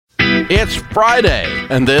It's Friday,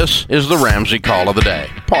 and this is the Ramsey Call of the Day,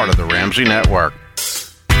 part of the Ramsey Network.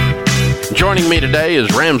 Joining me today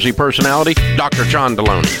is Ramsey personality, Dr. John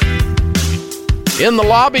Deloney. In the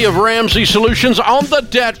lobby of Ramsey Solutions on the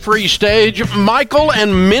debt-free stage, Michael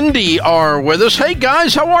and Mindy are with us. Hey,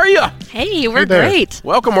 guys, how are you? Hey, we're great.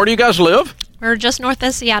 Welcome. Where do you guys live? We're just north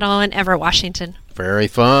of Seattle in Everett, Washington. Very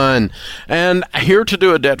fun. And here to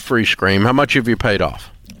do a debt-free scream, how much have you paid off?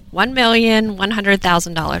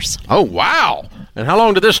 $1,100,000. Oh, wow. And how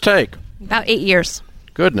long did this take? About 8 years.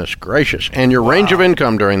 Goodness gracious. And your range of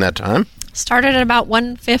income during that time? Started at about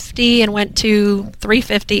 $150 and went to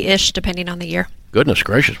 $350-ish, depending on the year. Goodness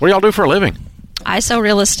gracious. What do y'all do for a living? I sell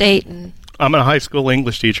real estate. And I'm a high school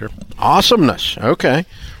English teacher. Awesomeness. Okay.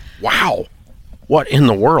 Wow. What in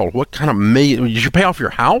the world? What kind of did you pay off your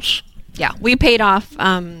house? yeah, we paid off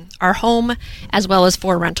our home as well as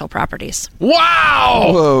 4 rental properties.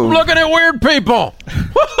 Wow! Whoa. I'm looking at weird people.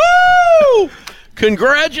 Woohoo!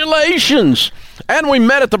 Congratulations. And we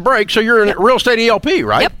met at the break, so you're in Real Estate ELP,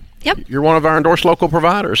 right? Yep. You're one of our endorsed local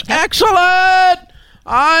providers. Yep. Excellent!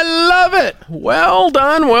 I love it. Well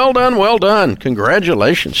done, well done, well done.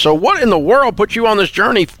 Congratulations. So what in the world put you on this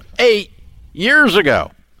journey 8 years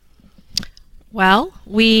ago? Well,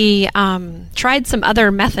 we tried some other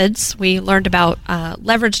methods. We learned about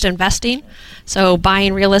leveraged investing, so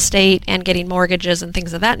buying real estate and getting mortgages and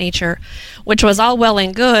things of that nature, which was all well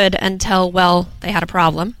and good until, well, they had a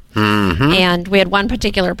problem. Mm-hmm. And we had one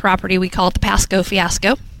particular property, we call it the Pasco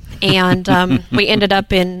Fiasco, and we ended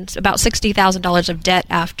up in about $60,000 of debt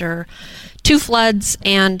after 2 floods,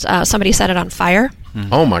 and somebody set it on fire.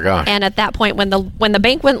 Oh my gosh! And at that point, when the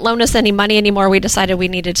bank wouldn't loan us any money anymore, we decided we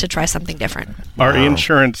needed to try something different. Our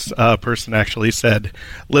insurance person actually said,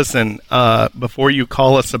 "Listen, before you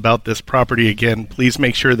call us about this property again, please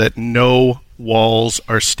make sure that no walls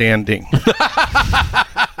are standing.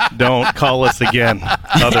 Don't call us again."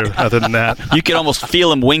 Other than that, you can almost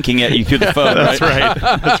feel him winking at you through the phone. That's right.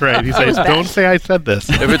 That's right. He says, "Don't say I said this."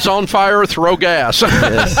 If it's on fire, throw gas.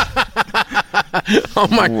 Oh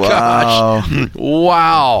my gosh!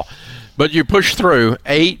 Wow! But you pushed through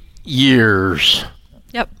 8 years.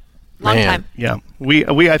 Yep, long time. Yeah,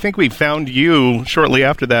 we I think we found you shortly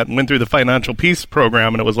after that and went through the Financial Peace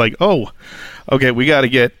program, and it was like, oh, okay, we got to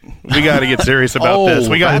get serious about this.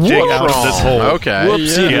 We got to dig out of this hole. Okay.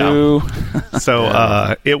 Whoopsie.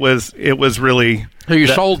 So it was really. So you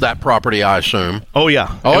sold that property, I assume. Oh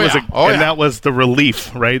yeah. And that was the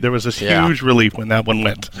relief, right? There was this huge relief when that one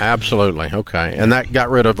went. Absolutely. Okay. And that got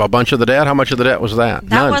rid of a bunch of the debt. How much of the debt was that?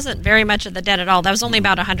 That wasn't very much of the debt at all. That was only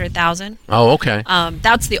about $100,000. Oh, okay.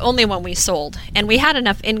 That's the only one we sold, and we had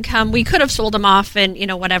enough income. We could have sold them off and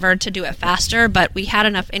whatever to do it faster, but we had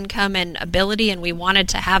enough income and ability, and we wanted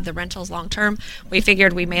to have the rentals long term. We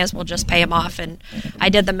figured we may as well just pay them off, and I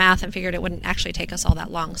did the math and figured it wouldn't actually take us all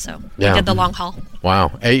that long, so we did the long haul.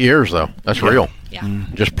 Wow. 8 years, though. That's real. Yeah.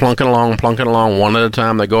 Just plunking along one at a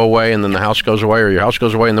time. They go away, and then the house goes away, or your house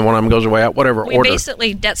goes away, and then one of them goes away out, whatever order. We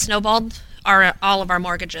basically debt snowballed all of our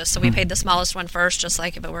mortgages. So we paid the smallest one first, just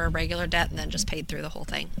like if it were a regular debt, and then just paid through the whole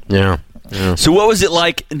thing. Yeah. So what was it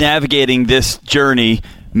like navigating this journey,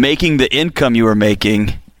 making the income you were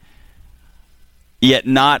making, yet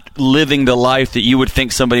not living the life that you would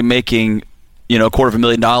think somebody making,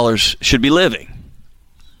 $250,000 should be living?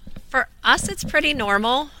 For us, it's pretty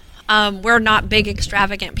normal. We're not big,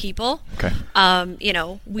 extravagant people. Okay.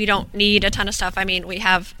 We don't need a ton of stuff. I mean, we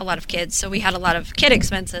have a lot of kids, so we had a lot of kid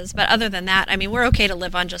expenses. But other than that, I mean, we're okay to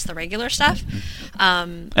live on just the regular stuff.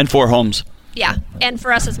 And 4 homes. Yeah. And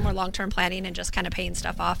for us, it's more long-term planning and just kind of paying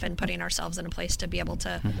stuff off and putting ourselves in a place to be able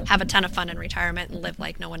to have a ton of fun in retirement and live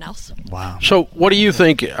like no one else. Wow. So what do you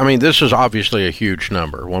think? I mean, this is obviously a huge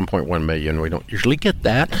number, 1.1 million. We don't usually get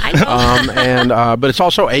that. I know. But it's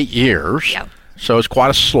also 8 years. Yep. So it's quite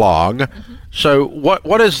a slog. Mm-hmm. So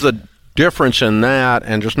what is the difference in that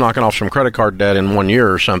and just knocking off some credit card debt in 1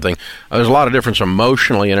 year or something? There's a lot of difference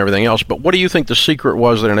emotionally and everything else, but what do you think the secret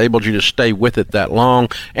was that enabled you to stay with it that long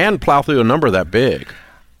and plow through a number that big?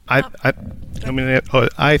 I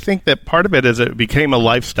think that part of it is it became a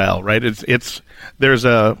lifestyle, right? There's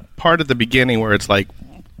a part at the beginning where it's like,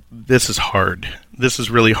 this is hard. This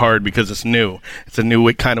is really hard because it's new. It's a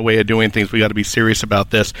new kind of way of doing things. We got to be serious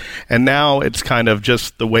about this. And now it's kind of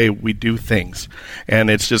just the way we do things,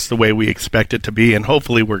 and it's just the way we expect it to be. And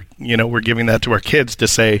hopefully, we're giving that to our kids to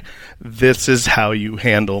say, this is how you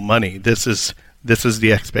handle money. This is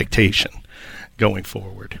the expectation going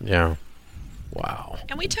forward. Yeah. Wow.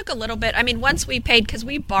 And we took a little bit. I mean, once we paid, because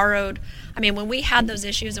we borrowed. I mean, when we had those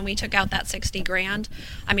issues and we took out that $60,000,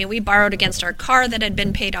 I mean, we borrowed against our car that had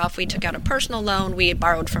been paid off. We took out a personal loan. We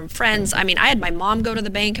borrowed from friends. I mean, I had my mom go to the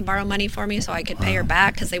bank and borrow money for me so I could pay her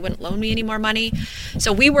back because they wouldn't loan me any more money.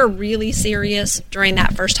 So we were really serious during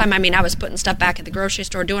that first time. I mean, I was putting stuff back at the grocery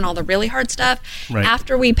store, doing all the really hard stuff. Right.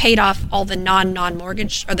 After we paid off all the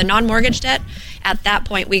non-mortgage or the non-mortgage debt, at that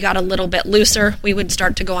point we got a little bit looser. We would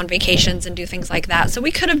start to go on vacations and do things like that. So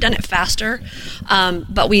we could have done it faster,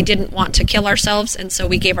 but we didn't want to kill ourselves, and so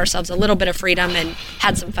we gave ourselves a little bit of freedom and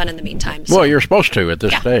had some fun in the meantime. So. Well, you're supposed to at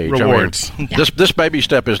this stage. Rewards. I mean, this baby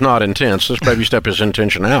step is not intense. This baby step is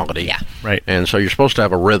intentionality. Yeah. Right. And so you're supposed to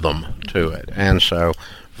have a rhythm to it. And so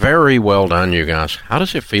very well done, you guys. How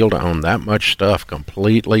does it feel to own that much stuff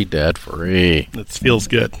completely debt-free? It feels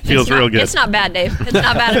good. Feels real good. It's not bad, Dave. It's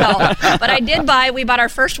not bad at all. But I did we bought our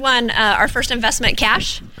first one, our first investment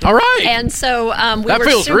cash. All right. And so That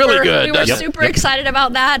feels really good, We were doesn't it? super excited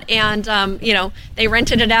about that. And, they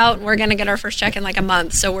rented it out, and we're going to get our first check in like a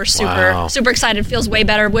month. So we're Wow. super excited. Feels way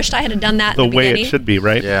better. Wished I had done that The in the way beginning. it should be,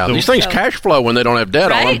 right? Yeah, The- these things So- cash flow when they don't have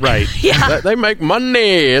debt on them. Right. Yeah. They make money.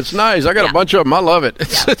 It's nice. I got a Yeah. bunch of them. I love it.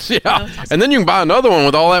 Yeah. And then you can buy another one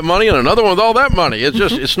with all that money and another one with all that money. It's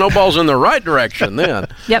just, it snowballs in the right direction then.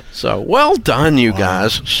 Yep. So well done, you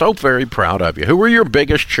guys. So very proud of you. Who were your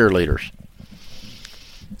biggest cheerleaders?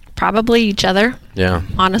 Probably each other, Yeah.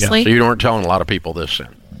 honestly. So you weren't telling a lot of people this then.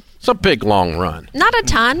 It's a big, long run. Not a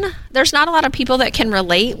ton. There's not a lot of people that can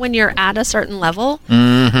relate when you're at a certain level,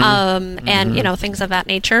 and things of that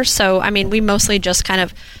nature. So, I mean, we mostly just kind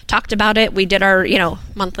of talked about it. We did our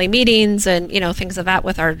monthly meetings and things of that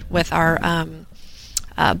with our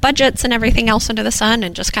budgets and everything else under the sun,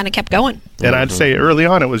 and just kind of kept going. And I'd say early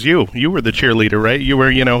on it was you. You were the cheerleader, right? You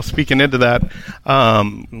were, speaking into that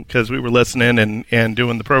because we were listening and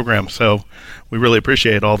doing the program. So we really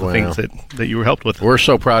appreciate all the things that you were helped with. We're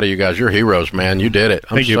so proud of you guys. You're heroes, man. You did it.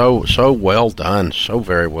 Thank you. So well done. So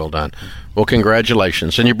very well done. Well,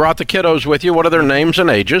 congratulations. And you brought the kiddos with you. What are their names and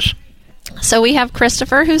ages? So we have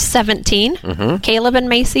Christopher, who's 17. Caleb and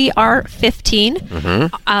Macy are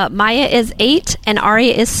 15. Maya is 8, and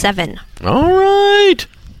Aria is 7. All right.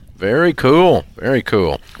 Very cool. Very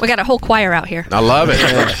cool. We got a whole choir out here. I love it.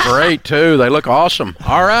 It's great, too. They look awesome.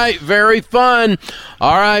 All right. Very fun.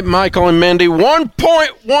 All right, Michael and Mindy,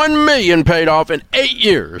 $1.1 million paid off in 8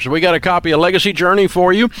 years. We got a copy of Legacy Journey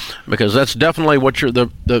for you because that's definitely what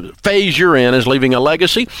the phase you're in is leaving a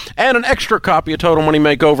legacy, and an extra copy of Total Money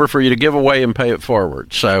Makeover for you to give away and pay it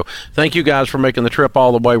forward. So thank you guys for making the trip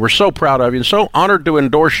all the way. We're so proud of you and so honored to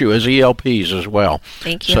endorse you as ELPs as well.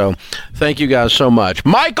 Thank you. So thank you guys so much.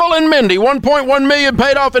 Michael and Mindy, $1.1 million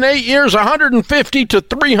paid off in 8 years, $150 to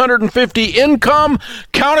 $350 income.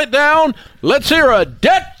 Count it down. Let's hear a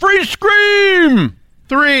debt-free scream.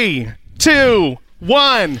 3, 2,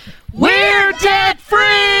 1. We're debt-free!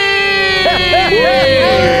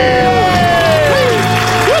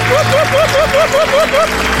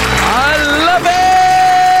 I love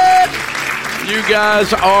it! You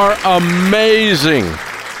guys are amazing.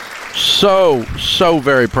 So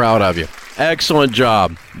very proud of you. Excellent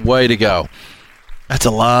job. Way to go. That's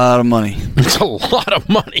a lot of money. It's a lot of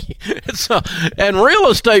money. And real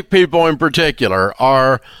estate people in particular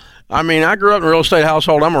are, I mean, I grew up in a real estate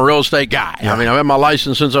household. I'm a real estate guy. Yeah. I mean, I've had my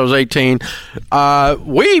license since I was 18.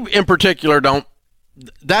 We, in particular,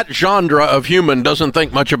 that genre of human doesn't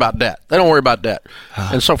think much about debt. They don't worry about debt.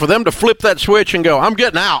 And so for them to flip that switch and go, I'm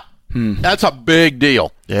getting out, that's a big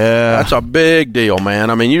deal. Yeah. That's a big deal, man.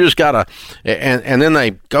 I mean, you just got to, and then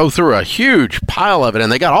they go through a huge pile of it, and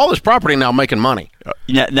they got all this property now making money.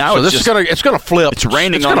 Now So it's going to flip. It's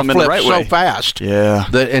raining It's on gonna them in the flip right so way. fast. Yeah.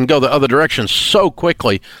 And go the other direction so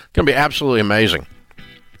quickly. It's going to be absolutely amazing.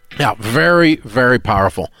 Yeah, very, very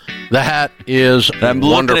powerful. That is I'm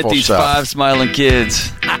wonderful looking at these stuff. 5 smiling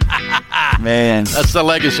kids. Man, That's the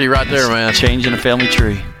legacy right there, man. changing a family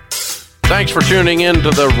tree. Thanks for tuning in to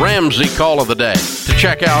the Ramsey Call of the Day. To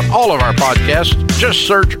check out all of our podcasts, just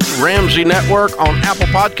search Ramsey Network on Apple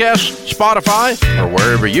Podcasts, Spotify, or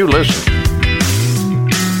wherever you listen.